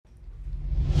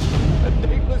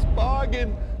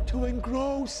bargain to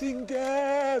engrossing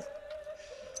death.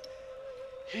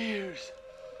 Here's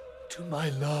to my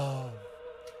love.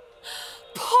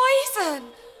 Poison!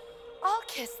 I'll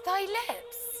kiss thy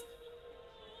lips.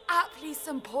 Aptly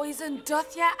some poison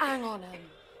doth yet hang on him.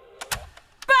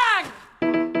 Bang!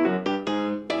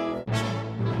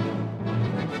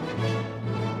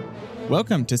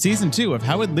 Welcome to Season 2 of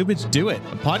How Would Lubitsch Do It,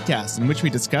 a podcast in which we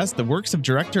discuss the works of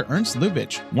director Ernst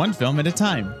Lubitsch, one film at a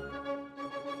time.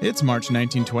 It's March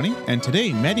 1920, and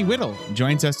today Maddie Whittle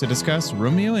joins us to discuss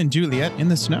Romeo and Juliet in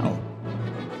the Snow.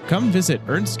 Come visit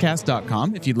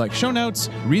ernstcast.com if you'd like show notes,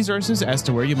 resources as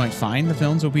to where you might find the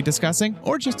films we'll be discussing,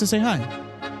 or just to say hi.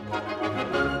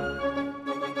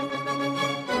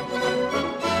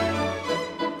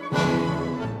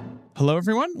 Hello,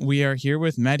 everyone. We are here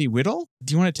with Maddie Whittle.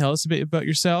 Do you want to tell us a bit about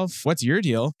yourself? What's your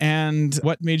deal? And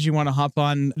what made you want to hop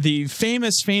on the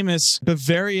famous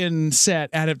Bavarian set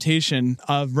adaptation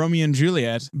of Romeo and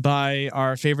Juliet by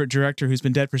our favorite director who's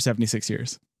been dead for 76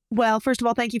 years? Well, first of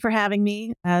all, thank you for having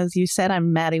me. As you said,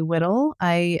 I'm Maddie Whittle.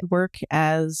 I work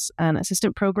as an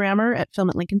assistant programmer at Film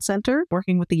at Lincoln Center,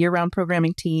 working with the year-round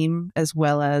programming team, as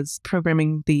well as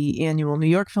programming the annual New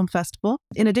York Film Festival.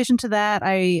 In addition to that,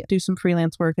 I do some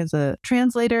freelance work as a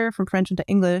translator from French into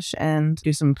English and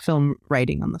do some film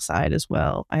writing on the side as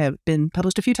well. I have been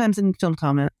published a few times in Film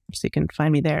Comment, so you can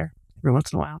find me there every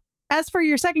once in a while. As for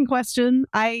your second question,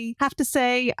 I have to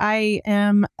say I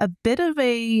am a bit of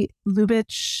a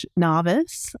Lubitsch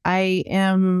novice. I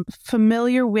am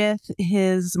familiar with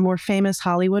his more famous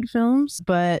Hollywood films,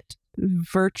 but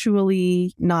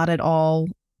virtually not at all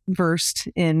versed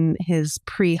in his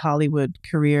pre-Hollywood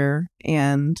career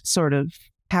and sort of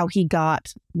how he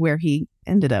got where he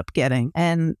ended up getting.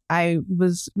 And I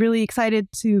was really excited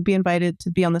to be invited to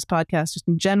be on this podcast just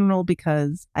in general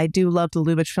because I do love the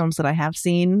Lubitsch films that I have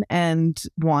seen and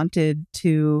wanted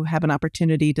to have an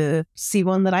opportunity to see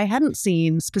one that I hadn't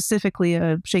seen, specifically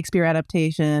a Shakespeare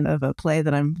adaptation of a play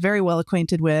that I'm very well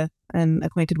acquainted with and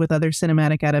acquainted with other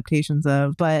cinematic adaptations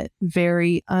of, but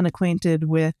very unacquainted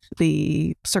with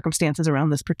the circumstances around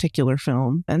this particular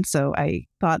film. And so I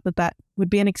thought that that would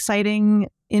be an exciting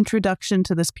introduction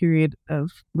to this period of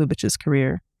Lubitsch's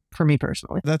career for me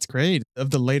personally. That's great.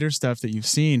 Of the later stuff that you've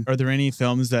seen, are there any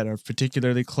films that are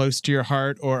particularly close to your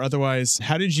heart, or otherwise,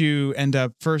 how did you end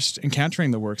up first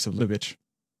encountering the works of Lubitsch?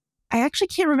 I actually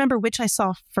can't remember which I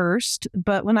saw first,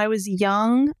 but when I was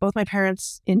young, both my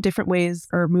parents in different ways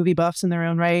are movie buffs in their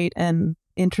own right and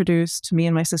introduced me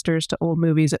and my sisters to old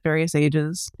movies at various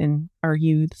ages in our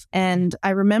youth. And I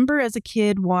remember as a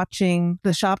kid watching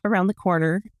The Shop Around the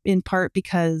Corner, in part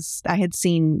because I had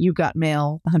seen You Got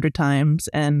Mail 100 times.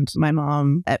 And my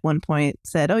mom at one point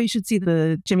said, "Oh, you should see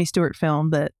the Jimmy Stewart film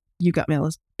that You Got Mail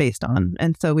is based on."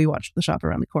 And so we watched The Shop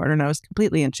Around the Corner and I was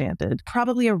completely enchanted.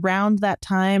 Probably around that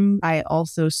time, I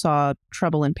also saw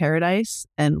Trouble in Paradise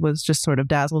and was just sort of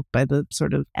dazzled by the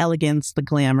sort of elegance, the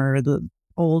glamour, the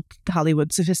old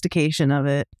Hollywood sophistication of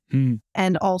it.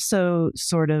 And also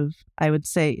sort of, I would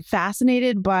say,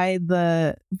 fascinated by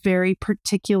the very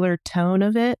particular tone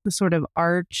of it, the sort of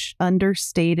arch,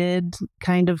 understated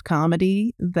kind of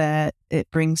comedy that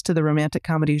it brings to the romantic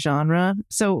comedy genre.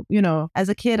 So, you know, as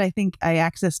a kid, I think I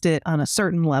accessed it on a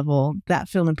certain level. That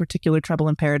film in particular, Trouble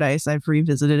in Paradise, I've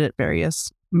revisited at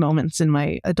various moments in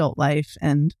my adult life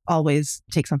and always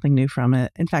take something new from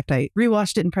it. In fact, I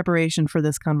rewatched it in preparation for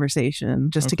this conversation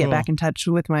just to get back in touch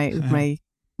with my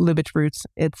Lubitsch roots.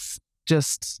 It's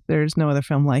just, there's no other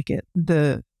film like it.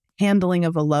 The handling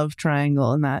of a love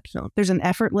triangle in that film, there's an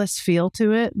effortless feel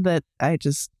to it that I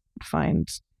just find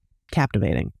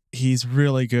captivating. He's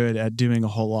really good at doing a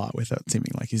whole lot without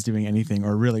seeming like he's doing anything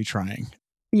or really trying.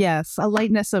 Yes, a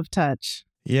lightness of touch.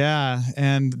 Yeah,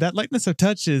 and that lightness of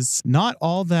touch is not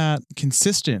all that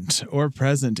consistent or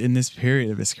present in this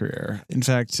period of his career. In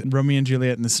fact, Romeo and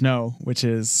Juliet in the Snow, which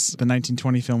is the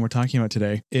 1920 film we're talking about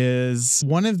today, is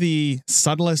one of the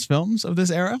subtlest films of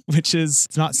this era, which is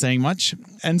not saying much.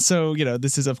 And so, you know,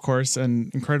 this is, of course,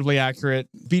 an incredibly accurate,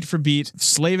 beat for beat,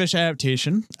 slavish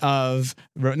adaptation of...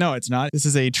 No, it's not. This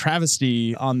is a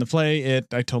travesty on the play.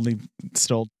 I totally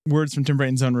stole words from Tim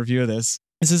Brayton's own review of this.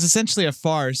 This is essentially a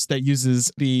farce that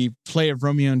uses the play of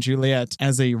Romeo and Juliet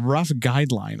as a rough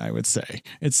guideline, I would say.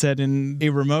 It's set in a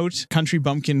remote country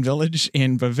bumpkin village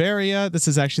in Bavaria. This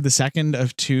is actually the second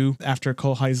of two after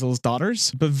Kohlheisel's Daughters.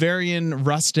 Bavarian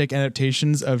rustic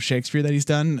adaptations of Shakespeare that he's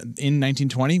done in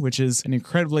 1920, which is an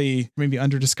incredibly maybe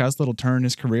under-discussed little turn in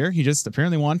his career. He just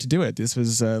apparently wanted to do it. This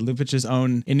was Lubitsch's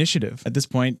own initiative. At this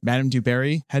point, Madame du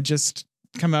Barry had just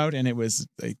come out and it was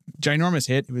a ginormous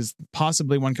hit. It was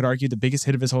possibly, one could argue, the biggest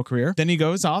hit of his whole career. Then he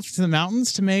goes off to the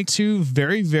mountains to make two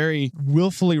very, very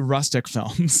willfully rustic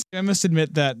films. I must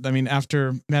admit that, I mean,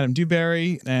 after Madame Du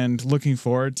Barry and looking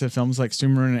forward to films like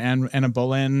Sumer and Anna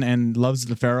Boleyn and Loves of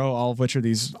the Pharaoh, all of which are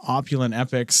these opulent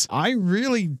epics, I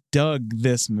really dug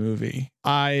this movie.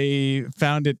 I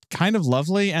found it kind of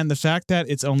lovely, and the fact that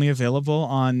it's only available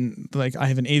on, like, I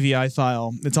have an AVI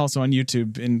file. It's also on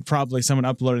YouTube, and probably someone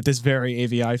uploaded this very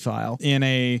AVI file in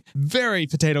a very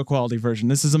potato quality version.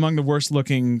 This is among the worst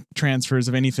looking transfers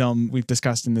of any film we've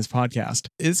discussed in this podcast.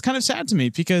 It's kind of sad to me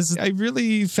because I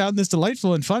really found this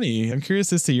delightful and funny. I'm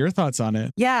curious as to your thoughts on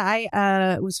it. Yeah,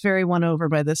 I was very won over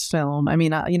by this film. I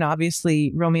mean,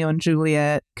 obviously Romeo and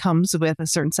Juliet comes with a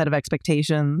certain set of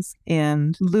expectations,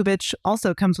 and Lubitsch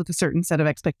also comes with a certain set of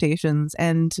expectations.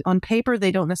 And on paper,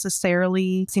 they don't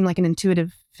necessarily seem like an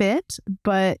intuitive fit,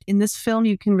 but in this film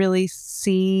you can really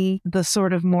see the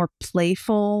sort of more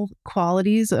playful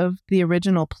qualities of the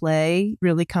original play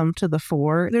really come to the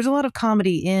fore. There's a lot of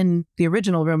comedy in the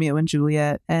original Romeo and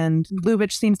Juliet, and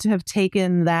Lubitsch seems to have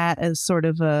taken that as sort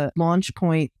of a launch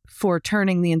point for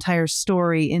turning the entire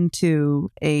story into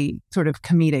a sort of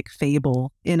comedic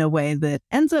fable in a way that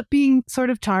ends up being sort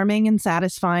of charming and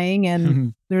satisfying.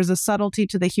 And there's a subtlety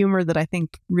to the humor that I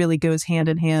think really goes hand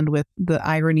in hand with the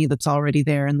irony that's already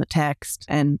there in the text.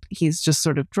 And he's just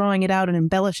sort of drawing it out and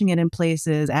embellishing it in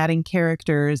places, adding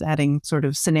characters, adding sort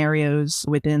of scenarios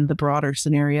within the broader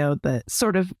scenario that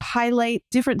sort of highlight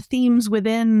different themes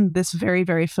within this very,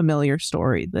 very familiar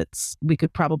story that's we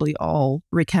could probably all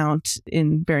recount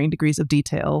in varying degrees of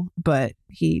detail. But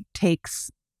he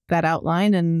takes that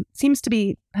outline and seems to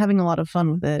be having a lot of fun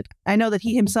with it. I know that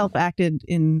he himself acted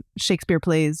in Shakespeare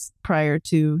plays prior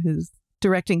to his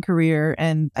directing career,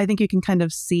 and I think you can kind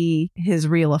of see his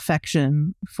real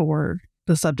affection for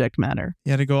the subject matter.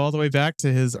 Yeah, to go all the way back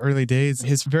to his early days,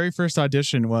 his very first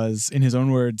audition was, in his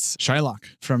own words, Shylock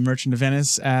from Merchant of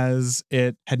Venice, as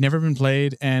it had never been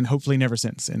played and hopefully never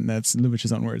since. And that's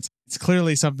Lubitsch's own words. It's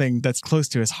clearly something that's close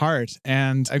to his heart.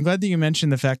 And I'm glad that you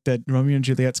mentioned the fact that Romeo and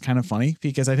Juliet's kind of funny,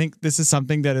 because I think this is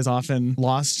something that is often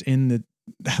lost in the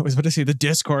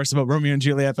discourse about Romeo and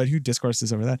Juliet, but who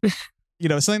discourses over that?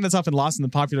 Something that's often lost in the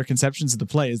popular conceptions of the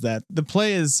play is that the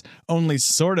play is only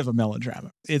sort of a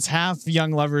melodrama. It's half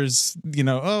young lovers,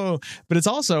 but it's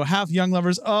also half young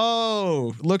lovers.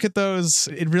 Oh, look at those.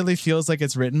 It really feels like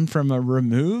it's written from a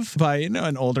remove by,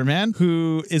 an older man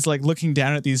who is like looking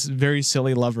down at these very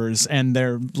silly lovers and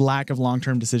their lack of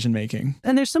long-term decision making.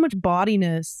 And there's so much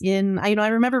bodiness in, I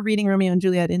remember reading Romeo and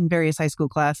Juliet in various high school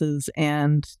classes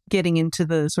and getting into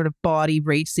the sort of body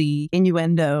racy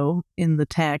innuendo in the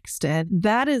text. And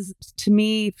that is, to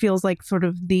me, feels like sort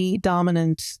of the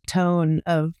dominant tone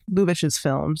of Lubitsch's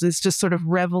films. It's just sort of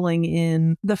reveling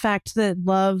in the fact that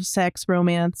love, sex,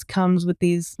 romance comes with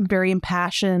these very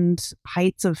impassioned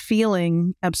heights of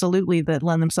feeling, absolutely, that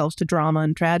lend themselves to drama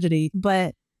and tragedy.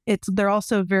 But they're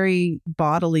also very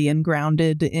bodily and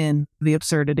grounded in the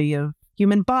absurdity of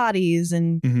human bodies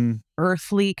and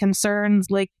earthly concerns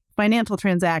like financial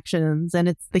transactions, and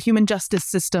it's the human justice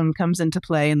system comes into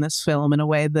play in this film in a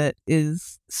way that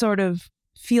is sort of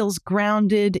feels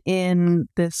grounded in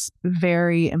this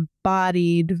very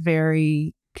embodied,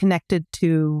 very connected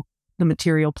to the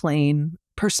material plane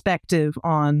perspective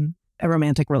on a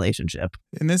romantic relationship.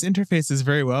 And this interfaces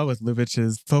very well with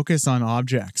Lubitsch's focus on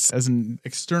objects as an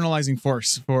externalizing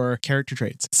force for character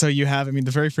traits. So you have,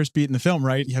 the very first beat in the film,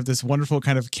 right? You have this wonderful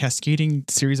kind of cascading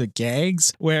series of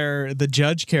gags where the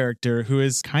judge character, who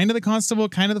is kind of the constable,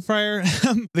 kind of the friar,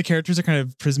 the characters are kind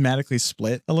of prismatically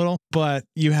split a little. But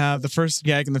you have the first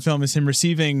gag in the film is him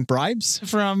receiving bribes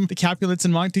from the Capulets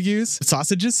and Montagues,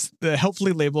 sausages,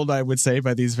 helpfully labeled, I would say,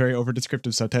 by these very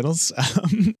over-descriptive subtitles.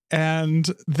 And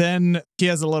then he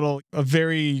has a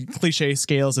very cliche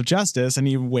scales of justice, and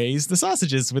he weighs the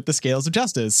sausages with the scales of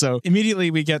justice. So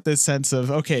immediately we get this sense of,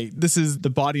 okay, this is the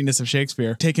bodiness of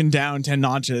Shakespeare taken down 10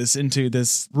 notches into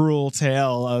this rural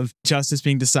tale of justice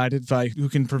being decided by who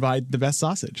can provide the best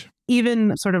sausage.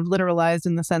 Even sort of literalized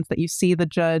in the sense that you see the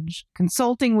judge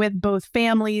consulting with both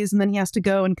families, and then he has to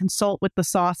go and consult with the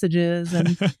sausages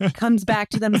and comes back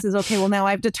to them and says, okay, well, now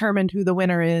I've determined who the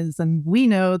winner is. And we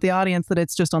know, the audience, that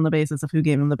it's just on the basis of who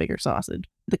gave him the bigger sausage.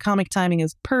 The comic timing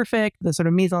is perfect. The sort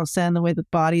of mise en scène, the way the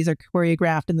bodies are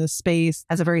choreographed in this space,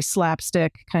 has a very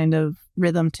slapstick kind of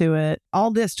rhythm to it.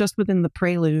 All this just within the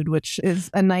prelude, which is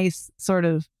a nice sort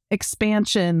of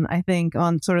expansion, I think,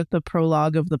 on sort of the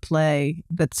prologue of the play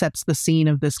that sets the scene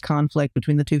of this conflict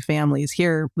between the two families.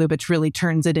 Here, Lubitsch really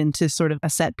turns it into sort of a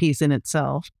set piece in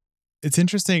itself. It's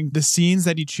interesting, the scenes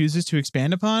that he chooses to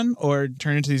expand upon or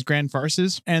turn into these grand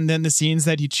farces, and then the scenes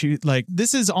that he choose, like,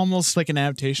 this is almost like an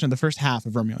adaptation of the first half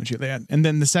of Romeo and Juliet. And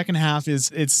then the second half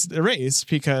it's erased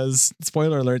because,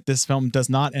 spoiler alert, this film does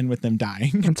not end with them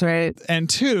dying. That's right. And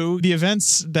two, the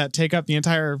events that take up the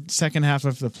entire second half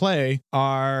of the play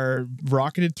are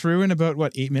rocketed through in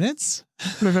about, 8 minutes?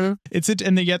 Mm-hmm.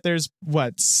 And yet there's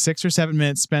 6 or 7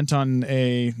 minutes spent on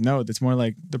that's more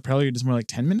like the prelude is more like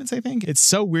 10 minutes, I think. It's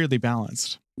so weirdly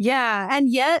balanced. Yeah.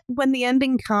 And yet when the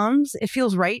ending comes, it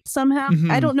feels right somehow. Mm-hmm.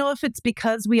 I don't know if it's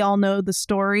because we all know the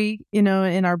story, in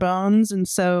our bones. And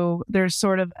so there's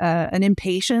sort of an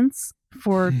impatience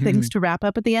for things to wrap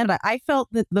up at the end. I felt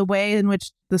that the way in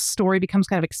which the story becomes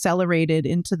kind of accelerated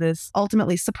into this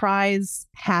ultimately surprise,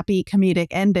 happy, comedic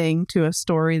ending to a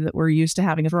story that we're used to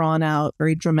having a drawn out,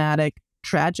 very dramatic,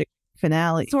 tragic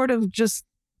finale sort of just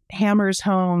hammers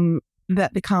home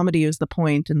that the comedy is the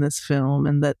point in this film,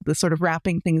 and that the sort of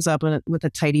wrapping things up with a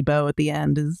tidy bow at the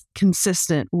end is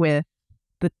consistent with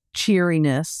the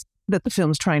cheeriness that the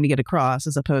film is trying to get across,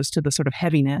 as opposed to the sort of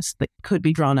heaviness that could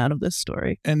be drawn out of this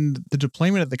story. And the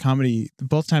deployment of the comedy,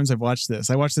 both times I watched this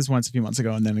once a few months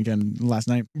ago and then again last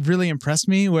night, really impressed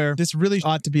me, where this really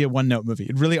ought to be a one-note movie.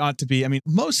 It really ought to be,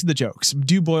 most of the jokes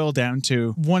do boil down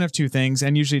to one of two things,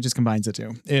 and usually it just combines the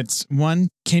two. It's one,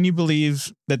 can you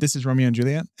believe that this is Romeo and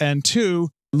Juliet? And two,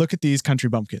 look at these country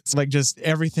bumpkins. Like, just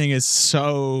everything is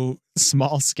so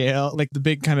small scale. Like, the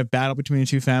big kind of battle between the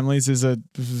two families is a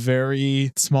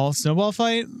very small snowball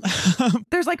fight.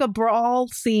 There's like a brawl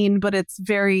scene, but it's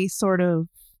very sort of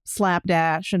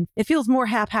slapdash, and it feels more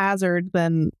haphazard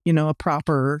than, a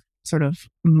proper sort of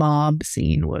mob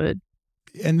scene would.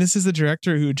 And this is the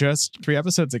director who just 3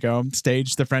 episodes ago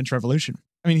staged the French Revolution.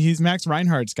 He's Max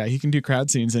Reinhardt's guy. He can do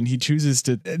crowd scenes, and he chooses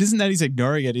to... It isn't that he's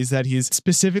ignoring it, is that he's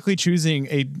specifically choosing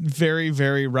a very,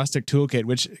 very rustic toolkit,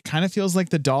 which kind of feels like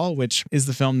The Doll, which is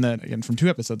the film that, again, from 2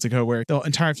 episodes ago, where the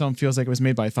entire film feels like it was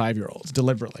made by 5-year-olds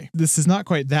deliberately. This is not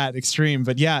quite that extreme,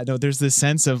 but yeah, no, there's this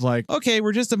sense of like, okay,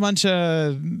 we're just a bunch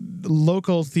of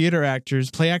local theater actors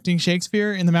play acting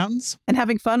Shakespeare in the mountains. And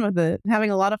having fun with it,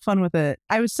 having a lot of fun with it.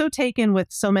 I was so taken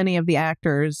with so many of the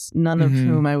actors, none of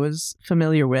whom I was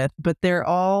familiar with, but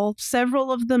several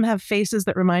of them have faces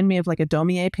that remind me of like a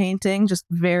Daumier painting, just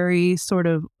very sort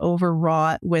of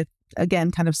overwrought with,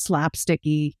 again, kind of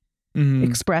slapsticky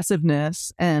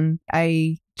expressiveness. And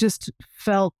I just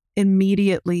felt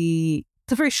immediately,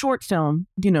 it's a very short film,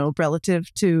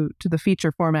 relative to the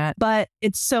feature format, but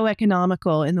it's so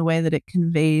economical in the way that it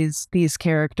conveys these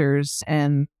characters,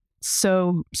 and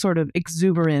so sort of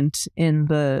exuberant in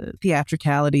the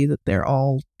theatricality that they're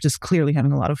all just clearly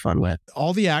having a lot of fun with.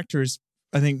 All the actors,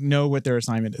 I think, know what their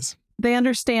assignment is. They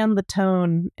understand the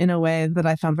tone in a way that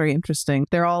I found very interesting.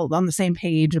 They're all on the same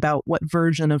page about what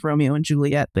version of Romeo and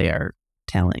Juliet they are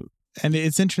telling. And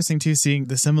it's interesting, too, seeing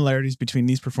the similarities between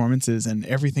these performances and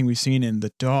everything we've seen in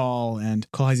The Doll and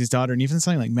Cole Heisey's Daughter, and even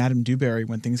something like Madame Dewberry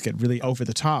when things get really over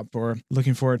the top, or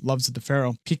Looking Forward, Loves of the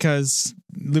Pharaoh, because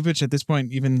Lubitsch at this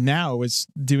point, even now, was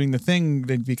doing the thing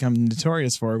they'd become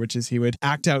notorious for, which is he would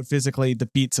act out physically the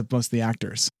beats of most of the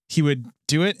actors. He would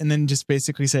do it and then just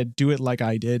basically said, do it like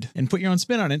I did, and put your own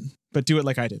spin on it, but do it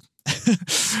like I did.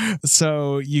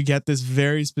 So you get this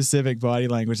very specific body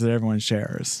language that everyone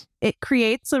shares. It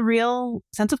creates a real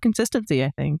sense of consistency,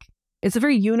 I think. It's a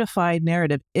very unified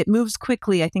narrative. It moves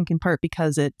quickly, I think, in part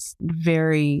because it's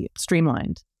very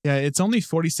streamlined. Yeah, it's only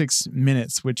 46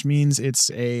 minutes, which means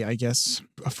it's a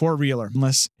 4-reeler,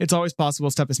 unless it's always possible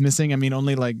stuff is missing.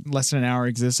 Only like less than an hour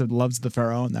exists of Loves of the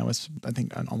Pharaoh, and that was, I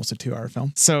think, almost a 2-hour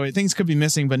film. So things could be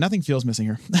missing, but nothing feels missing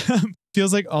here.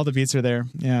 Feels like all the beats are there.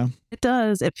 Yeah. It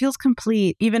does. It feels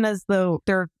complete, even as though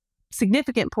there are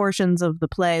significant portions of the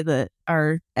play that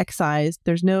are excised.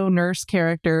 There's no nurse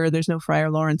character. There's no Friar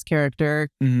Lawrence character.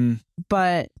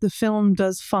 But the film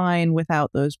does fine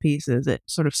without those pieces. It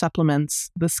sort of supplements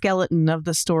the skeleton of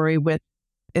the story with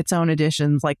its own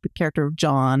additions, like the character of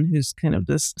John, who's kind of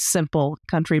this simple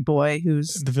country boy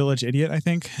who's... The village idiot, I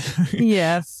think.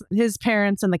 Yes. His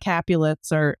parents and the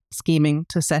Capulets are scheming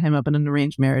to set him up in an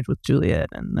arranged marriage with Juliet,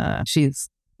 and she's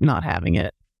not having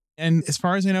it. And as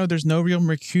far as I know, there's no real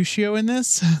Mercutio in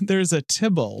this. There's a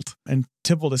Tybalt, and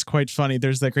Tybalt is quite funny.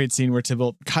 There's that great scene where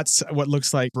Tybalt cuts what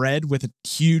looks like bread with a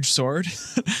huge sword.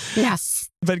 Yes.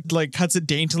 But like cuts it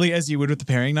daintily as you would with a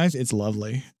paring knife. It's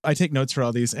lovely. I take notes for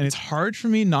all these, and it's hard for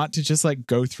me not to just like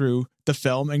go through the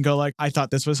film and go like, I thought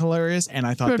this was hilarious, and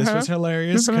I thought this was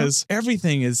hilarious, because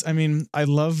everything is, I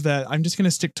love that. I'm just going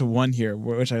to stick to one here,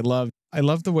 which I love. I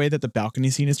love the way that the balcony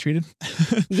scene is treated.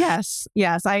 Yes.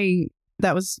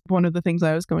 That was one of the things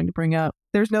I was going to bring up.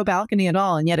 There's no balcony at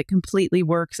all, and yet it completely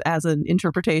works as an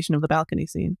interpretation of the balcony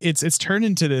scene. It's turned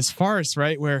into this farce,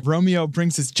 right? Where Romeo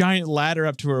brings this giant ladder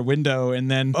up to her window, and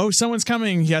then, oh, someone's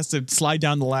coming. He has to slide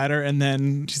down the ladder, and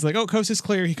then she's like, oh, coast is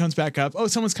clear. He comes back up. Oh,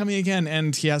 someone's coming again,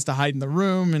 and he has to hide in the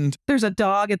room. And there's a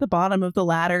dog at the bottom of the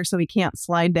ladder, so he can't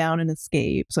slide down and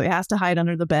escape. So he has to hide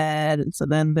under the bed, and so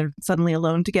then they're suddenly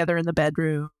alone together in the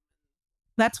bedroom.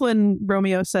 That's when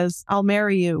Romeo says, I'll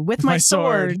marry you with my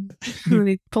sword. And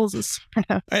he pulls his sword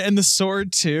out. And the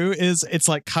sword, too, it's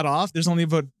like cut off. There's only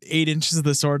about 8 inches of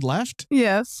the sword left.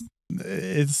 Yes.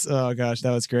 It's, oh gosh,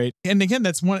 that was great. And again,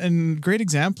 that's one great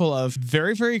example of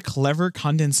very, very clever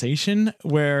condensation,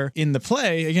 where in the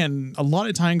play, again, a lot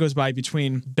of time goes by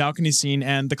between balcony scene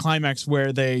and the climax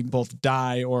where they both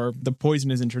die or the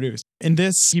poison is introduced. In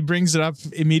this, he brings it up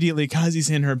immediately because he's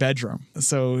in her bedroom.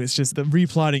 So it's just the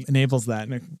replotting enables that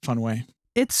in a fun way.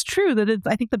 It's true that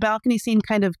I think the balcony scene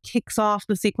kind of kicks off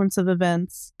the sequence of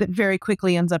events that very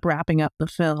quickly ends up wrapping up the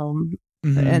film.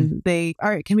 Mm-hmm. And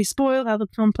all right, can we spoil how the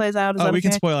film plays out? Is that we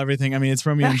can spoil everything. I mean, it's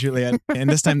Romeo and Juliet, and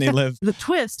this time they live. The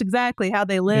twist, exactly how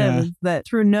they live, is that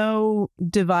through no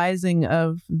devising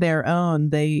of their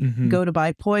own, they go to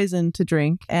buy poison to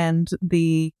drink, and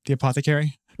the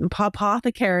apothecary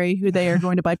who they are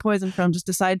going to buy poison from just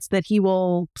decides that he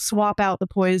will swap out the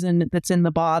poison that's in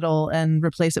the bottle and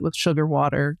replace it with sugar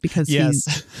water because he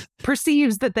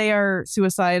perceives that they are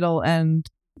suicidal and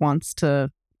wants to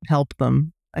help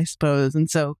them, I suppose. And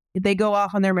so they go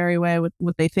off on their merry way with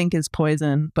what they think is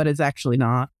poison, but is actually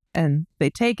not. And they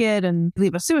take it and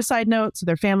leave a suicide note. So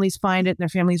their families find it and their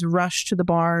families rush to the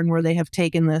barn where they have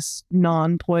taken this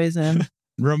non-poison.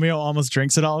 Romeo almost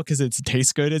drinks it all because it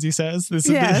tastes good, as he says. This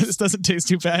doesn't taste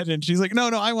too bad. And she's like, no,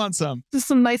 I want some. Just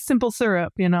some nice, simple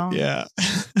syrup, Yeah.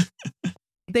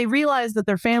 They realize that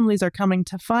their families are coming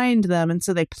to find them. And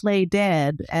so they play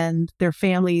dead. And their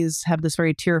families have this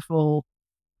very tearful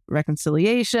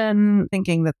reconciliation,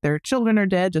 thinking that their children are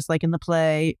dead, just like in the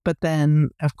play. But then,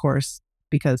 of course,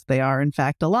 because they are in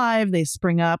fact alive, they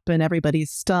spring up and everybody's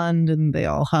stunned and they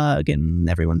all hug and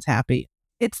everyone's happy.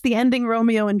 It's the ending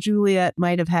Romeo and Juliet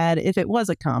might have had if it was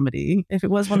a comedy, if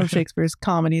it was one of Shakespeare's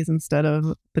comedies instead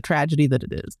of the tragedy that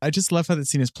it is. I just love how the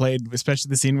scene is played, especially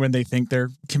the scene when they think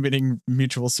they're committing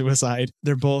mutual suicide.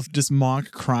 They're both just mock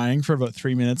crying for about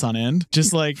 3 minutes on end.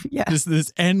 Just like just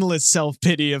this endless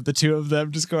self-pity of the two of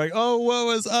them just going, oh, woe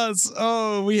is us.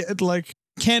 Oh, we had like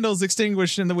candles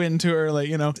extinguished in the wind too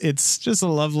early. It's just a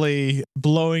lovely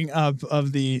blowing up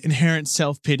of the inherent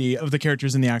self-pity of the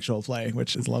characters in the actual play,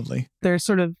 which is lovely. They're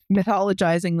sort of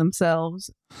mythologizing themselves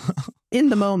in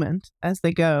the moment as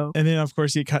they go. And then, of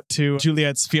course, you cut to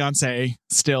Juliet's fiancé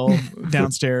still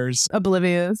downstairs.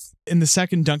 Oblivious. In the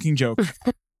second dunking joke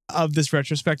of this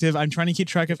retrospective, I'm trying to keep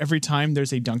track of every time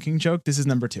there's a dunking joke. This is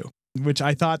number 2. Which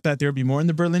I thought that there would be more in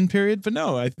the Berlin period, but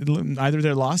no, either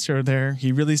they're lost or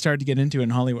he really started to get into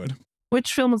in Hollywood.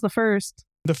 Which film was the first?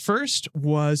 The first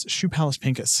was Shoe Palace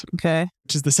Pincus. Okay.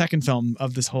 Which is the second film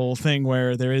of this whole thing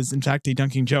where there is, in fact, a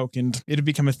dunking joke. And it had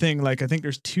become a thing. Like, I think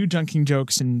there's 2 dunking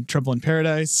jokes in Trouble in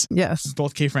Paradise. Yes.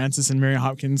 Both Kay Francis and Mary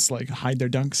Hopkins hide their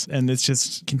dunks. And it's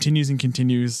just continues and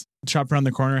continues. Shop Around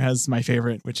the Corner has my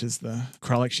favorite, which is the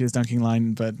Kralik she is dunking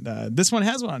line. But this one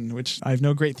has one, which I have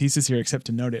no great thesis here except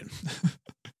to note it.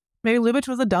 Maybe Lubitsch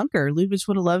was a dunker. Lubitsch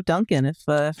would have loved dunking if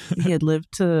he had lived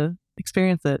to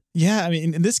experience it. Yeah, I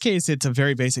mean, in this case, it's a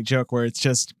very basic joke where it's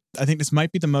just, I think this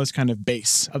might be the most kind of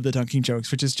base of the dunking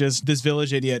jokes, which is just this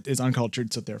village idiot is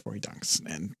uncultured, so therefore he dunks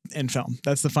and film.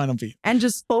 That's the final beat. And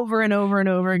just over and over and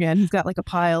over again, he's got like a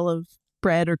pile of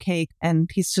bread or cake and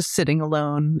he's just sitting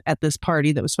alone at this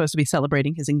party that was supposed to be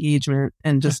celebrating his engagement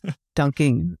and just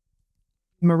dunking,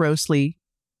 morosely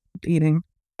eating.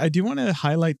 I do want to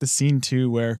highlight the scene too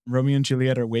where Romeo and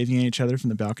Juliet are waving at each other from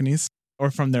the balconies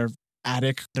or from their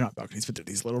attic. They're not balconies, but they're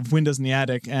these little windows in the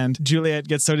attic. And Juliet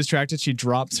gets so distracted, she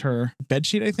drops her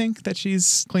bedsheet, I think, that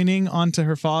she's cleaning onto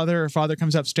her father. Her father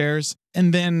comes upstairs.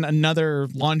 And then another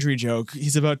laundry joke.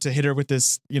 He's about to hit her with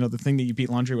this, the thing that you beat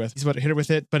laundry with. He's about to hit her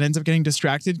with it, but ends up getting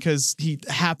distracted because he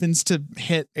happens to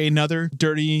hit another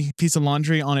dirty piece of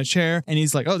laundry on a chair. And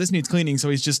he's like, oh, this needs cleaning. So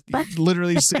he's just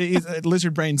literally,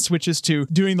 lizard brain switches to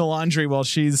doing the laundry while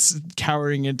she's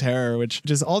cowering in terror, which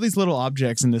just all these little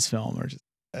objects in this film are just.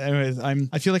 Anyways,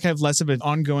 I feel like I have less of an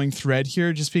ongoing thread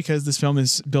here just because this film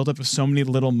is built up with so many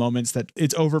little moments that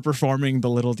it's overperforming the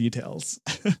little details.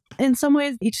 In some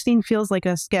ways, each scene feels like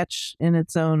a sketch in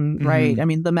its own right. I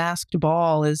mean, the masked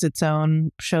ball is its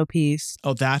own showpiece.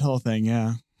 Oh, that whole thing,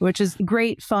 yeah. Which is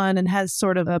great fun and has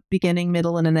sort of a beginning,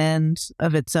 middle, and an end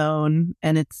of its own.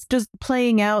 And it's just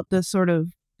playing out the sort of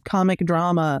comic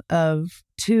drama of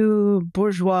two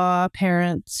bourgeois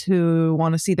parents who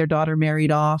want to see their daughter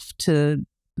married off to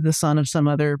the son of some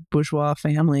other bourgeois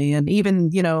family. And even,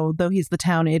 though he's the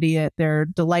town idiot, they're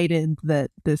delighted that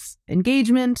this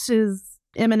engagement is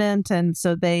imminent. And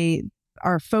so they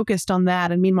are focused on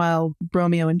that. And meanwhile,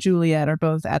 Romeo and Juliet are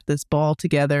both at this ball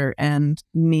together and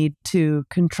need to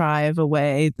contrive a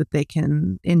way that they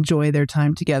can enjoy their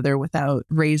time together without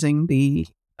raising the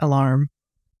alarm.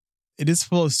 It is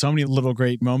full of so many little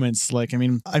great moments.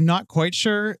 I'm not quite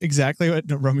sure exactly what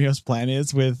Romeo's plan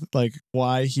is with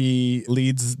why he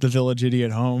leads the village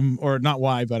idiot home, or not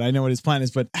why, but I know what his plan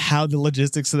is, but how the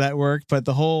logistics of that work. But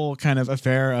the whole kind of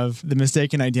affair of the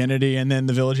mistaken identity and then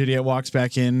the village idiot walks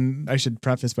back in. I should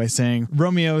preface by saying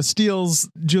Romeo steals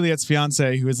Juliet's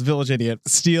fiance, who is the village idiot,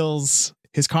 steals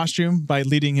his costume by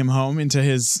leading him home into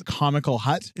his comical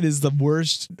hut. It is the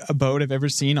worst abode I've ever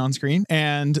seen on screen.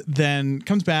 And then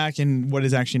comes back in what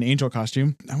is actually an angel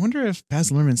costume. I wonder if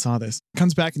Baz Luhrmann saw this.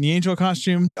 Comes back in the angel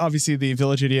costume. Obviously, the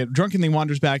village idiot drunkenly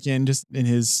wanders back in, just in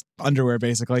his underwear,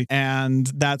 basically. And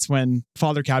that's when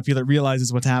Father Capulet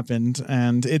realizes what's happened.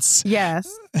 And it's... Yes.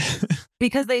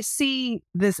 Because they see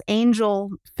this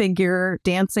angel figure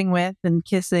dancing with and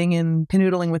kissing and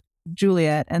canoodling with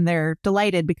Juliet, and they're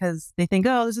delighted because they think,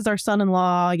 oh, this is our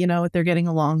son-in-law, they're getting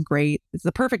along great. It's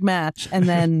the perfect match. And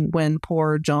then when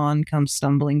poor John comes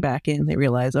stumbling back in, they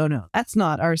realize, oh no, that's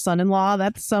not our son-in-law.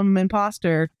 That's some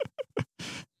imposter.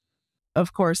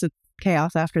 Of course, it's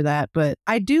chaos after that. But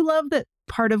I do love that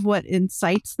part of what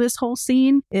incites this whole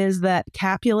scene is that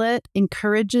Capulet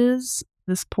encourages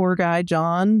this poor guy,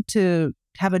 John, to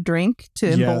have a drink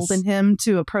to embolden him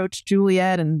to approach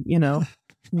Juliet and,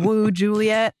 woo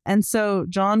Juliet. And so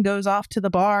John goes off to the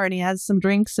bar and he has some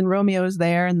drinks and Romeo is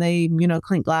there and they,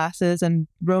 clink glasses, and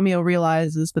Romeo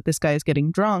realizes that this guy is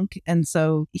getting drunk. And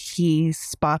so he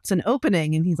spots an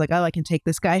opening and he's like, oh, I can take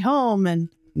this guy home and,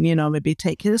 maybe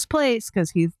take his place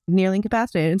because he's nearly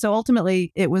incapacitated. And so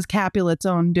ultimately it was Capulet's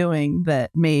own doing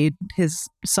that made his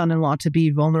son-in-law to be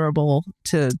vulnerable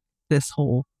to this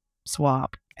whole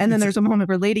swap. And then there's a moment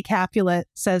where Lady Capulet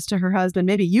says to her husband,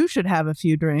 maybe you should have a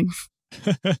few drinks.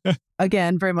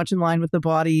 Again, very much in line with the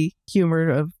body humor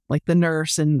of the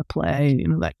nurse in the play,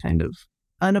 that kind of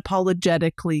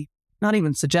unapologetically, not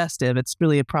even suggestive. It's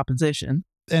really a proposition.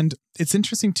 And it's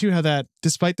interesting too how that,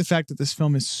 despite the fact that this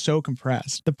film is so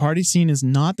compressed, the party scene is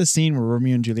not the scene where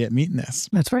Romeo and Juliet meet in this.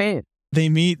 That's right. They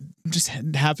meet, just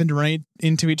happen to run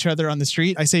into each other on the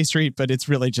street. I say street, but it's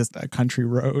really just a country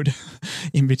road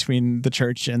in between the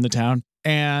church and the town.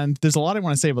 And there's a lot I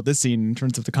want to say about this scene in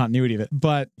terms of the continuity of it.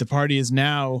 But the party is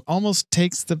now almost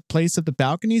takes the place of the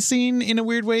balcony scene in a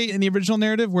weird way in the original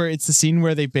narrative, where it's the scene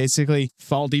where they basically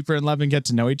fall deeper in love and get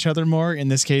to know each other more, in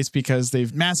this case, because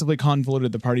they've massively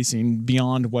convoluted the party scene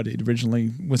beyond what it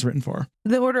originally was written for.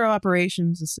 The order of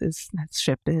operations is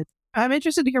shifted. I'm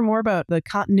interested to hear more about the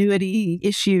continuity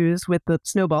issues with the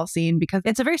snowball scene, because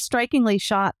it's a very strikingly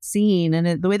shot scene,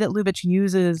 and the way that Lubitsch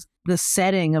uses the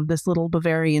setting of this little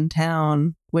Bavarian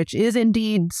town, which is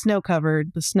indeed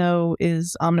snow-covered. The snow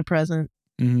is omnipresent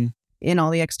in all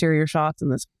the exterior shots in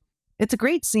this. It's a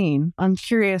great scene. I'm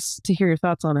curious to hear your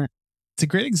thoughts on it. It's a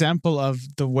great example of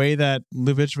the way that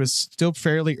Lubitsch was still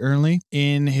fairly early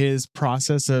in his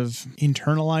process of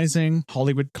internalizing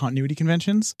Hollywood continuity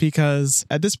conventions, because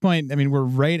at this point, we're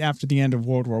right after the end of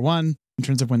World War I in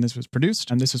terms of when this was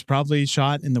produced. And this was probably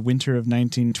shot in the winter of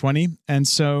 1920. And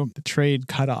so the trade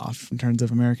cutoff in terms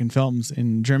of American films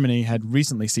in Germany had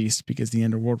recently ceased because of the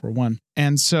end of World War I.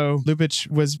 And so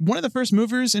Lubitsch was one of the first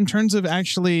movers in terms of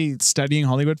actually studying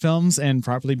Hollywood films and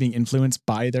properly being influenced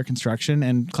by their construction.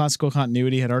 And classical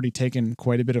continuity had already taken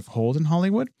quite a bit of hold in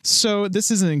Hollywood. So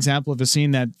this is an example of a scene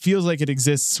that feels like it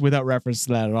exists without reference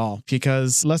to that at all.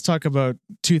 Because let's talk about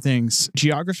two things: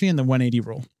 geography and the 180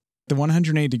 rule. The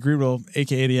 180-degree rule,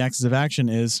 aka the axis of action,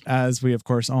 is, as we of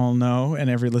course all know, and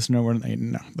every listener I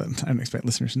don't expect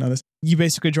listeners to know this, you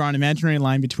basically draw an imaginary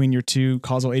line between your two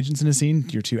causal agents in a scene,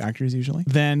 your two actors usually.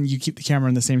 Then you keep the camera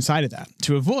on the same side of that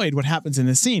to avoid what happens in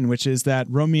the scene, which is that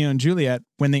Romeo and Juliet,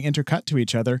 when they intercut to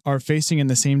each other, are facing in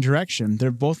the same direction.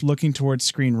 They're both looking towards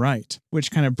screen right,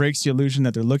 which kind of breaks the illusion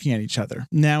that they're looking at each other.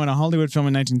 Now, in a Hollywood film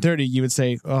in 1930, you would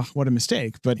say, oh, what a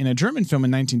mistake. But in a German film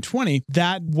in 1920,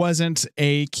 that wasn't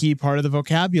a key part of the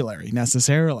vocabulary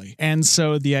necessarily. And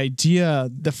so the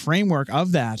idea, the framework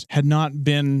of that had not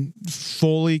been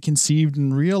fully conceived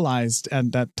and realized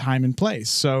at that time and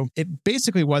place. So it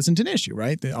basically wasn't an issue,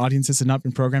 right? The audiences had not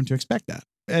been programmed to expect that.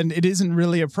 And it isn't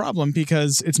really a problem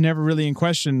because it's never really in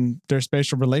question their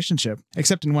spatial relationship,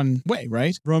 except in one way,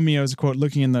 right? Romeo is, quote,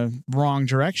 looking in the wrong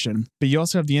direction. But you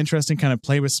also have the interesting kind of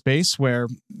play with space where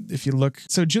if you look...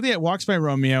 So Juliet walks by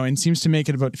Romeo and seems to make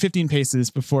it about 15 paces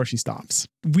before she stops.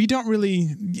 We don't really...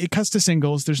 It cuts to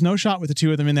singles. There's no shot with the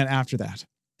two of them in that after that.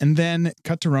 And then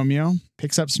cut to Romeo,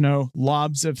 picks up snow,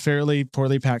 lobs a fairly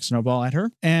poorly packed snowball at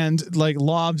her. And like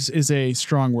lobs is a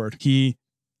strong word.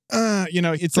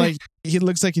 It's like he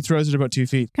looks like he throws it about 2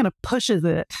 feet. Kind of pushes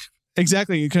it.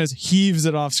 Exactly. He kind of heaves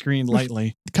it off screen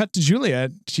lightly. Cut to Juliet.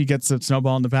 She gets a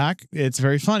snowball in the back. It's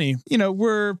very funny.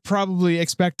 We're probably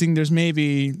expecting there's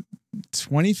maybe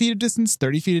 20 feet of distance,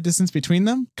 30 feet of distance between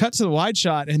them. Cut to the wide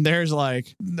shot and there's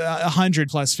like 100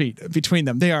 plus feet between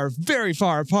them. They are very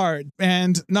far apart.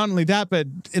 And not only that, but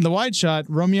in the wide shot,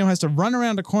 Romeo has to run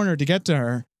around a corner to get to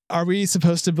her. Are we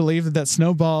supposed to believe that that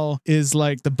snowball is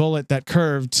like the bullet that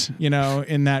curved,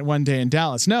 in that one day in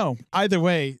Dallas? No. Either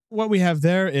way, what we have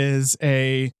there is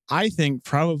I think,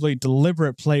 probably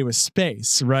deliberate play with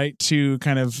space, right? To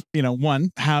kind of,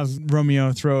 one, have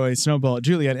Romeo throw a snowball at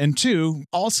Juliet, and two,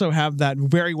 also have that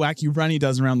very wacky run he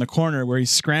does around the corner where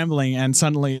he's scrambling and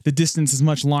suddenly the distance is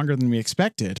much longer than we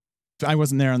expected. I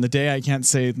wasn't there on the day. I can't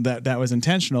say that that was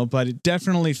intentional, but it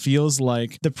definitely feels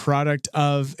like the product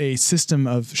of a system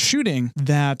of shooting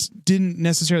that didn't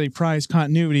necessarily prize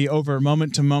continuity over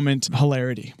moment-to-moment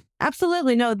hilarity.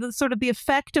 Absolutely. No, the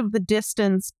effect of the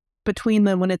distance between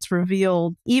them when it's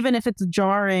revealed, even if it's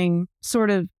jarring,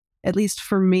 sort of, at least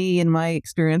for me in my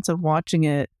experience of watching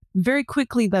it, very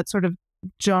quickly that sort of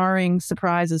jarring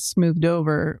surprise is smoothed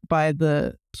over by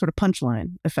the sort of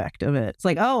punchline effect of it. It's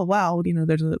like, oh, wow,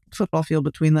 there's a football field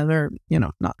between them, or,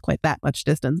 not quite that much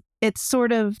distance. It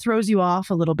sort of throws you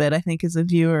off a little bit, I think, as a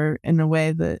viewer in a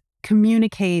way that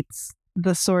communicates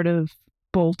the sort of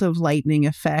bolt of lightning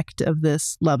effect of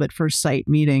this love at first sight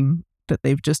meeting that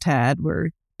they've just had,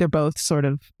 where they're both sort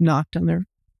of knocked on their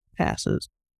asses.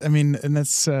 I mean, and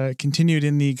that's continued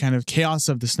in the kind of chaos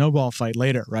of the snowball fight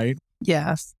later, right?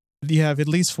 Yes. You have at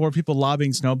least 4 people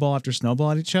lobbing snowball after snowball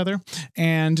at each other.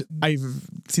 And I've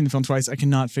seen the film twice. I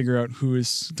cannot figure out who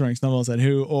is throwing snowballs at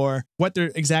who or what their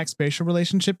exact spatial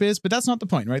relationship is. But that's not the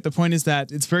point, right? The point is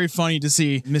that it's very funny to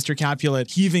see Mr.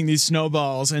 Capulet heaving these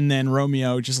snowballs and then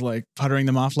Romeo just like puttering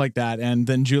them off like that. And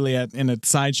then Juliet in a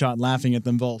side shot laughing at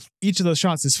them both. Each of those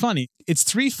shots is funny. It's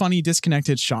 3 funny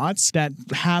disconnected shots that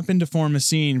happen to form a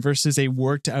scene versus a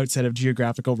worked out set of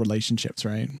geographical relationships,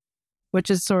 right? Which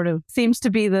is sort of seems to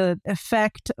be the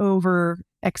effect over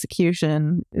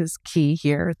execution is key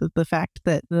here. The fact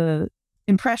that the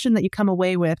impression that you come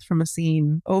away with from a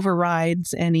scene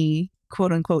overrides any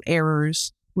quote unquote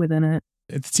errors within it.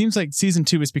 It seems like season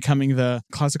 2 is becoming the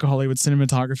classical Hollywood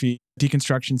cinematography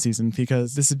deconstruction season,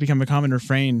 because this has become a common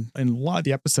refrain in a lot of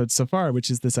the episodes so far, which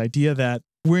is this idea that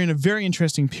we're in a very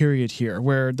interesting period here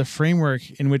where the framework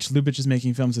in which Lubitsch is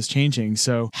making films is changing.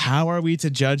 So how are we to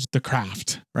judge the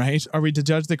craft, right? Are we to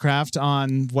judge the craft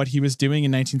on what he was doing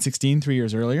in 1916, 3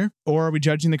 years earlier? Or are we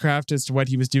judging the craft as to what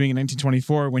he was doing in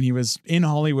 1924 when he was in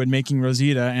Hollywood making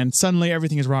Rosita and suddenly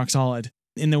everything is rock solid?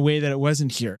 In the way that it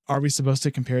wasn't here. Are we supposed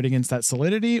to compare it against that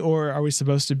solidity, or are we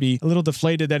supposed to be a little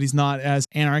deflated that he's not as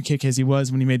anarchic as he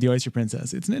was when he made The Oyster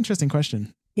Princess? It's an interesting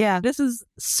question. Yeah, this is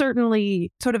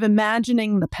certainly sort of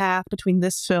imagining the path between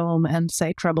this film and,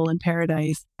 say, Trouble in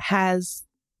Paradise has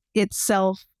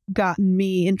itself gotten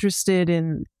me interested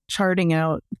in charting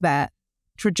out that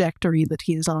trajectory that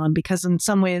he's on, because in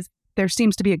some ways there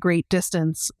seems to be a great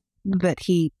distance that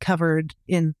he covered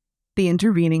in the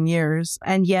intervening years.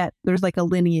 And yet there's like a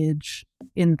lineage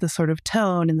in the sort of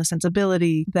tone and the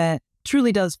sensibility that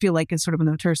truly does feel like it's sort of an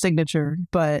auteur signature.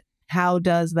 But how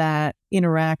does that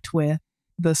interact with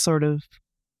the sort of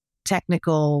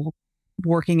technical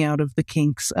working out of the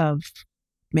kinks of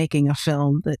making a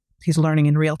film that he's learning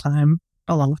in real time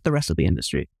along with the rest of the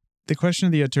industry? The question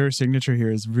of the auteur signature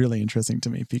here is really interesting to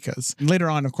me, because later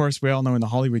on, of course, we all know in the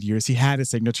Hollywood years, he had a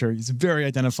signature. He's very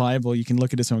identifiable. You can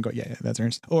look at his film and go, yeah, that's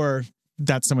Ernst. Or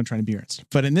that's someone trying to be Ernst.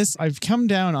 But in this, I've come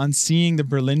down on seeing the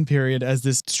Berlin period as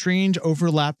this strange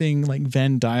overlapping like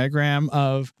Venn diagram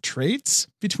of traits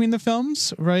between the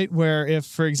films, right? Where if,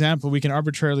 for example, we can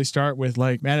arbitrarily start with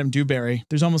like Madame du Barry,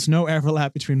 there's almost no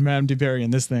overlap between Madame du Barry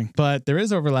and this thing. But there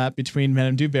is overlap between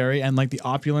Madame du Barry and like the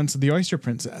opulence of the Oyster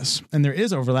Princess. And there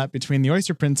is overlap between the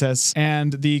Oyster Princess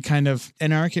and the kind of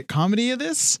anarchic comedy of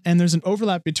this. And there's an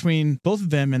overlap between both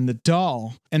of them and the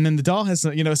doll. And then the doll has,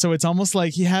 so it's almost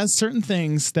like he has certain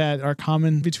things that are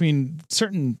common between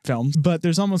certain films, but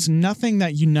there's almost nothing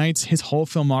that unites his whole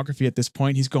filmography at this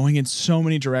point. He's going in so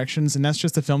many directions, and that's just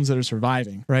just the films that are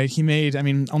surviving, right? He made,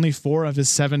 only 4 of his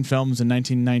 7 films in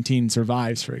 1919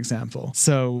 survives, for example.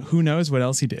 So who knows what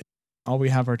else he did? All we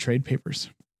have are trade papers.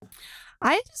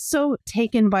 I'm so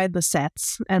taken by the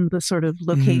sets and the sort of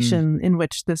location in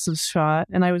which this was shot.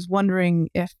 And I was wondering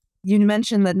if you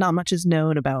mentioned that not much is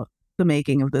known about the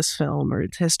making of this film or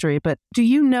its history, but do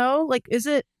you know,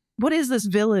 what is this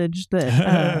village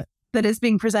that that is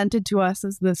being presented to us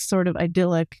as this sort of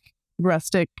idyllic,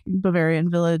 rustic Bavarian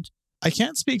village? I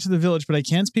can't speak to the village, but I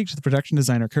can speak to the production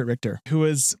designer, Kurt Richter, who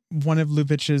was one of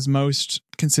Lubitsch's most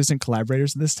consistent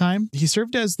collaborators at this time. He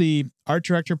served as the art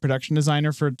director, production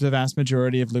designer for the vast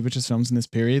majority of Lubitsch's films in this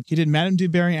period. He did Madame du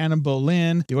Barry, Anna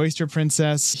Boleyn, The Oyster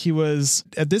Princess. He was,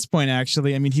 at this point,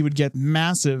 actually, he would get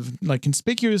massive,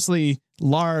 conspicuously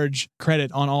large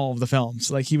credit on all of the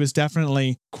films. He was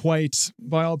definitely quite,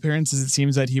 by all appearances, it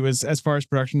seems that he was, as far as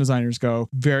production designers go,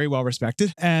 very well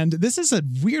respected. And this is a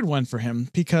weird one for him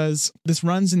because this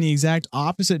runs in the exact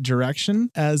opposite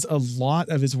direction as a lot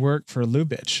of his work for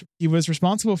Lubitsch. He was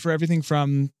responsible for everything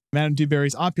from Madame du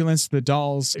Barry's opulence to the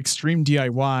doll's extreme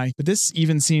DIY, but this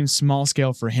even seems small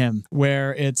scale for him,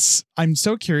 where I'm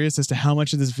so curious as to how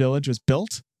much of this village was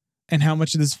built and how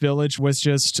much of this village was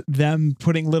just them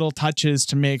putting little touches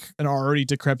to make an already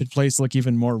decrepit place look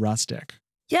even more rustic.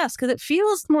 Yes, because it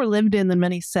feels more lived in than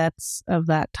many sets of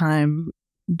that time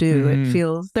do. It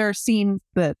feels there are scenes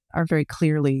that are very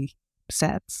clearly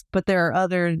sets, but there are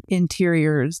other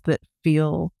interiors that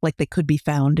feel like they could be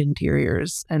found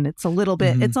interiors. And it's a little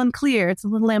bit, it's unclear. It's a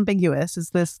little ambiguous. Is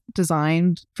this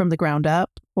designed from the ground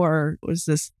up or was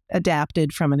this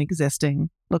adapted from an existing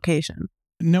location?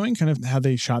 Knowing kind of how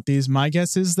they shot these, my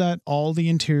guess is that all the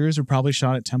interiors were probably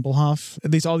shot at Tempelhof. At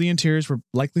least all the interiors were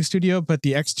likely studio, but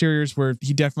the exteriors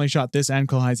he definitely shot this and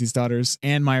Kohlheise's Daughters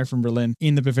and Meyer from Berlin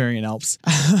in the Bavarian Alps.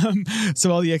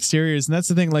 So all the exteriors, and that's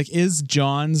the thing, is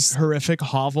John's horrific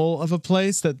hovel of a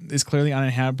place that is clearly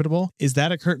uninhabitable, is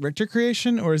that a Kurt Richter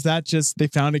creation, or is that just they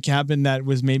found a cabin that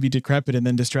was maybe decrepit and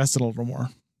then distressed it a little more?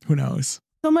 Who knows?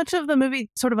 So much of the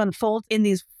movie sort of unfolds in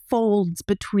these folds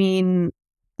between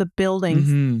the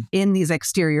buildings in these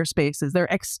exterior spaces.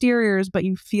 They're exteriors, but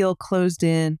you feel closed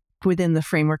in within the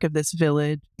framework of this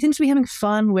village. He seems to be having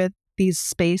fun with these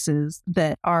spaces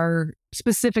that are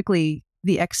specifically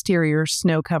the exterior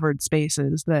snow-covered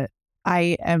spaces that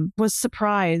was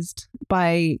surprised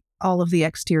by all of the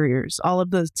exteriors, all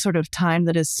of the sort of time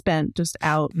that is spent just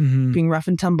out being rough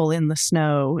and tumble in the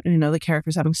snow. The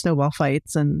characters having snowball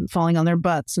fights and falling on their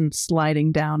butts and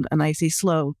sliding down an icy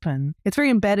slope. And it's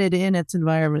very embedded in its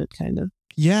environment, kind of.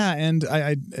 Yeah. And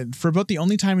I for about the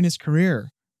only time in his career,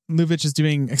 Lubitsch is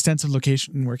doing extensive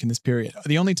location work in this period.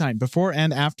 The only time. Before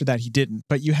and after that, he didn't.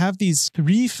 But you have these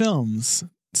 3 films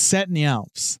set in the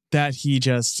Alps that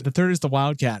the third is The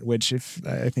Wildcat, which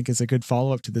I think is a good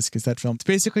follow-up to this, because that film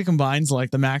basically combines the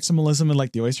maximalism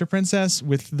of The Oyster Princess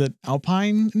with the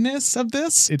alpineness of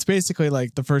this. It's basically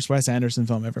the first Wes Anderson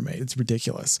film ever made. It's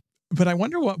ridiculous. But I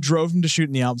wonder what drove him to shoot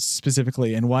in the Alps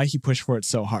specifically and why he pushed for it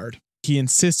so hard. He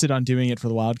insisted on doing it for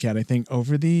The Wildcat, I think,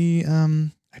 over the,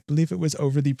 I believe it was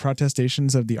over the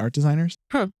protestations of the art designers.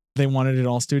 They wanted it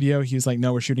all studio. He was like,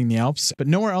 no, we're shooting the Alps. But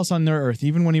nowhere else on their earth,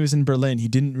 even when he was in Berlin, he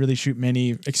didn't really shoot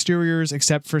many exteriors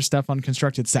except for stuff on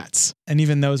constructed sets. And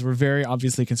even those were very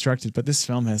obviously constructed. But this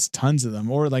film has tons of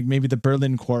them. Or maybe the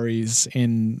Berlin quarries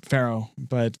in Faro.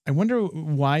 But I wonder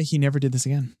why he never did this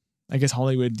again. I guess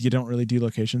Hollywood, you don't really do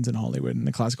locations in Hollywood in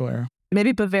the classical era.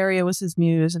 Maybe Bavaria was his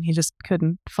muse and he just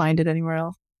couldn't find it anywhere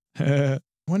else. I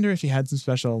wonder if he had some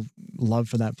special love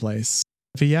for that place.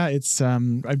 But yeah,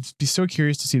 I'd be so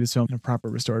curious to see this film in a proper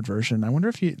restored version. I wonder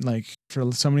if for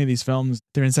so many of these films,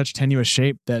 they're in such tenuous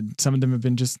shape that some of them have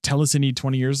been just telecine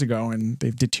 20 years ago and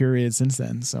they've deteriorated since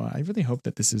then. So I really hope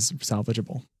that this is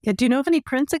salvageable. Yeah, do you know if any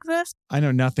prints exist? I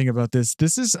know nothing about this.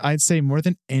 This is, I'd say, more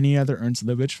than any other Ernst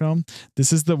Lubitsch film,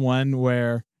 this is the one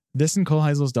where this and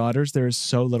Kohlheise's Daughters, there is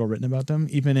so little written about them.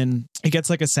 Even it gets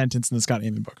a sentence in the Scott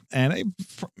Amen book. And,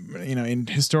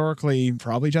 historically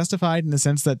probably justified in the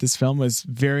sense that this film was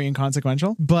very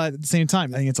inconsequential. But at the same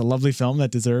time, I think it's a lovely film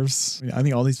that deserves, I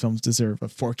think all these films deserve a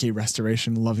 4K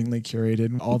restoration, lovingly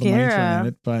curated, all the money thrown in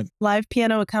it. But live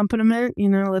piano accompaniment,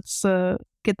 let's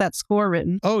get that score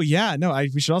written. Oh, yeah. No,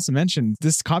 we should also mention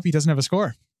this copy doesn't have a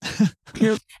score.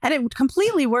 And it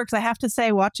completely works. I have to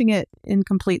say, watching it in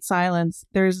complete silence,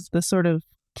 there's the sort of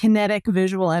kinetic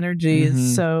visual energy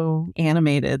is so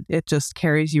animated. It just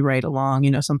carries you right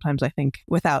along. Sometimes I think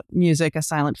without music, a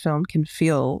silent film can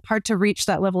feel hard to reach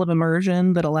that level of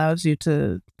immersion that allows you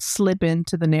to slip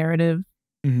into the narrative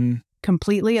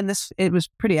completely. And it was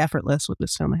pretty effortless with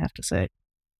this film, I have to say.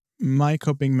 my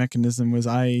coping mechanism was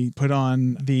I put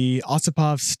on the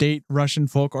Osipov State Russian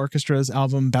Folk Orchestra's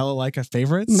album Balalaika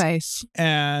Favorites. Nice.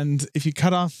 And if you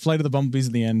cut off Flight of the Bumblebees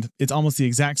at the end, it's almost the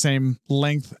exact same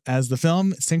length as the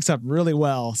film. It syncs up really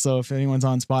well. So if anyone's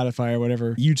on Spotify or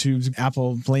whatever, YouTube's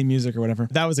Apple Play Music or whatever,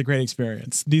 that was a great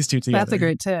experience. These two together. That's a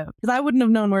great tip. Because I wouldn't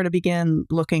have known where to begin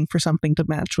looking for something to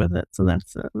match with it. So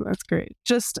that's great.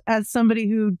 Just as somebody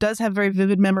who does have very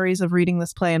vivid memories of reading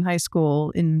this play in high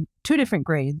school in 2 different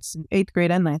grades, 8th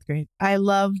grade and 9th grade, I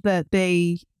love that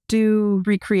they do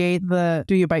recreate the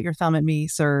 "do you bite your thumb at me,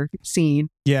 sir" scene.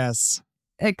 Yes.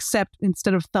 Except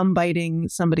instead of thumb biting,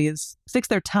 somebody sticks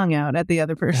their tongue out at the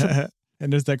other person.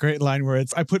 And there's that great line where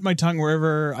it's, "I put my tongue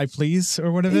wherever I please,"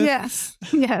 or whatever. Yes.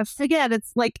 Yes. Again,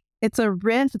 it's like, it's a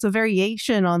riff, it's a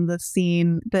variation on the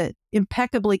scene that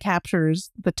impeccably captures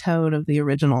the tone of the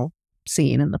original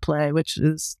scene in the play, which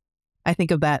is, I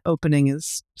think of that opening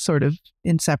as sort of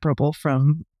inseparable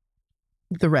from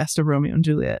the rest of Romeo and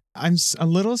Juliet. I'm a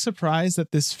little surprised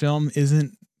that this film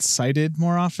isn't cited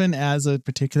more often as a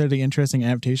particularly interesting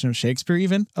adaptation of Shakespeare,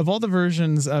 even. Of all the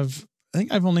versions of, I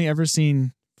think I've only ever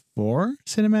seen 4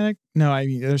 cinematic. No, I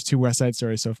mean, there's 2 West Side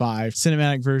Stories, so 5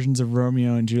 cinematic versions of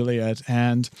Romeo and Juliet.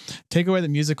 And take away the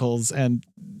musicals, and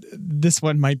this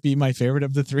one might be my favorite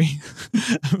of the 3.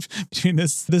 Between the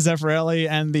Zeffirelli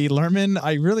and the Lerman,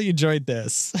 I really enjoyed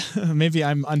this. Maybe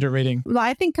I'm underrating. Well,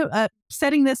 I think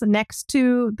setting this next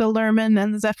to the Lerman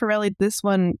and the Zeffirelli, this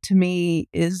one to me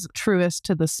is truest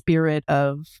to the spirit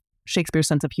of Shakespeare's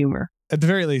sense of humor. At the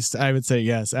very least, I would say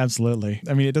yes, absolutely.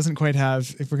 I mean, it doesn't quite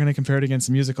have, if we're going to compare it against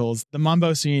musicals, the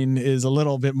Mambo scene is a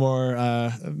little bit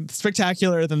more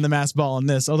spectacular than the mass ball in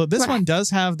this, although this one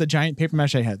does have the giant paper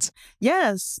mache heads.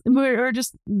 Yes, or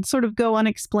just sort of go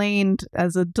unexplained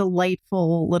as a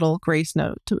delightful little grace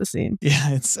note to a scene.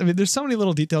 Yeah, there's so many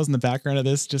little details in the background of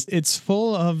this. It's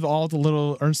full of all the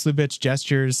little Ernst Lubitsch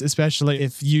gestures, especially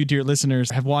if you, dear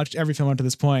listeners, have watched every film up to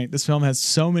this point. This film has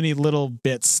so many little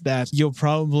bits that you'll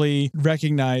probably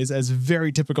recognize as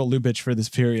very typical Lubitsch for this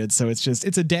period. So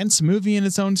it's a dense movie in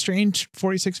its own strange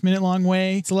 46-minute long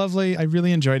way. It's lovely. I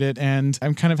really enjoyed it. And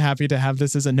I'm kind of happy to have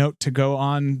this as a note to go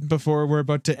on before we're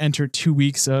about to enter 2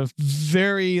 weeks of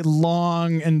very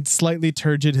long and slightly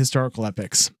turgid historical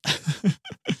epics.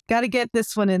 Got to get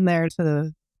this one in there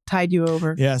to tide you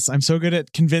over. Yes, I'm so good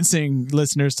at convincing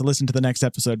listeners to listen to the next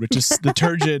episode, which is the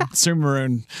turgid Sue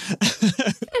Maroon.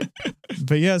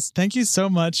 But yes, thank you so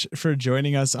much for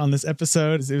joining us on this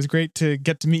episode. It was great to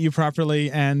get to meet you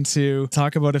properly and to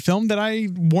talk about a film that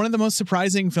one of the most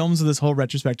surprising films of this whole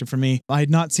retrospective for me. I had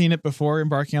not seen it before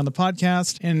embarking on the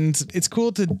podcast, and it's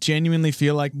cool to genuinely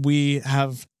feel like we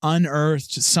have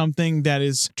unearthed something that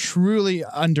is truly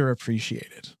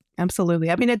underappreciated. Absolutely.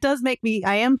 I mean, it does make me,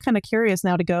 I am kind of curious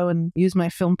now to go and use my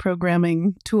film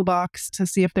programming toolbox to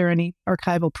see if there are any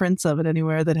archival prints of it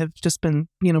anywhere that have just been,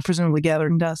 presumably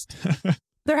gathering dust.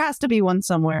 There has to be one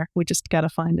somewhere. We just got to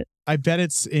find it. I bet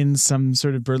it's in some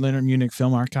sort of Berlin or Munich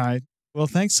film archive. Well,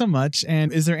 thanks so much.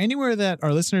 And is there anywhere that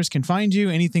our listeners can find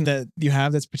you? Anything that you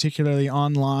have that's particularly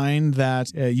online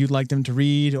that you'd like them to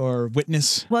read or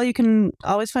witness? Well, you can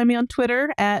always find me on Twitter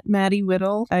at Maddie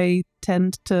Whittle. I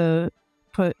tend to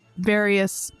put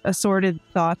various assorted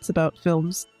thoughts about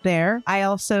films there. I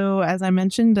also, as I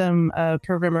mentioned, am a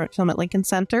programmer at Film at Lincoln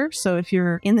Center. So if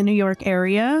you're in the New York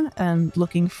area and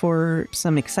looking for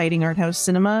some exciting art house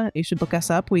cinema, you should look us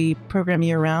up. We program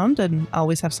year round and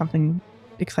always have something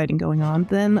exciting going on.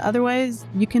 Then otherwise,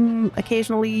 you can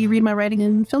occasionally read my writing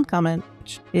in Film Comment,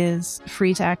 which is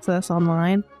free to access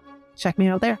online. Check me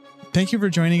out there. Thank you for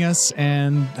joining us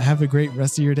and have a great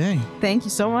rest of your day. Thank you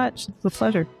so much. It's a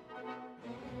pleasure.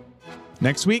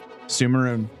 Next week, Sue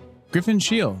Maroon. Griffin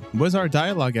Scheel was our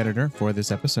dialogue editor for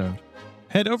this episode.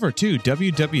 Head over to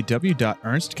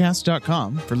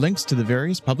www.ernstcast.com for links to the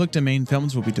various public domain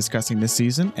films we'll be discussing this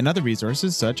season and other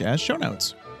resources such as show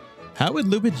notes. How Would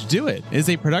Lubitsch Do It is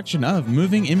a production of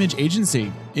Moving Image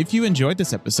Agency. If you enjoyed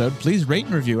this episode, please rate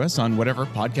and review us on whatever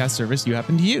podcast service you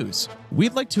happen to use.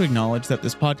 We'd like to acknowledge that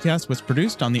this podcast was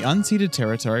produced on the unceded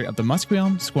territory of the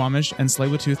Musqueam, Squamish, and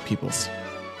Tsleil-Waututh peoples.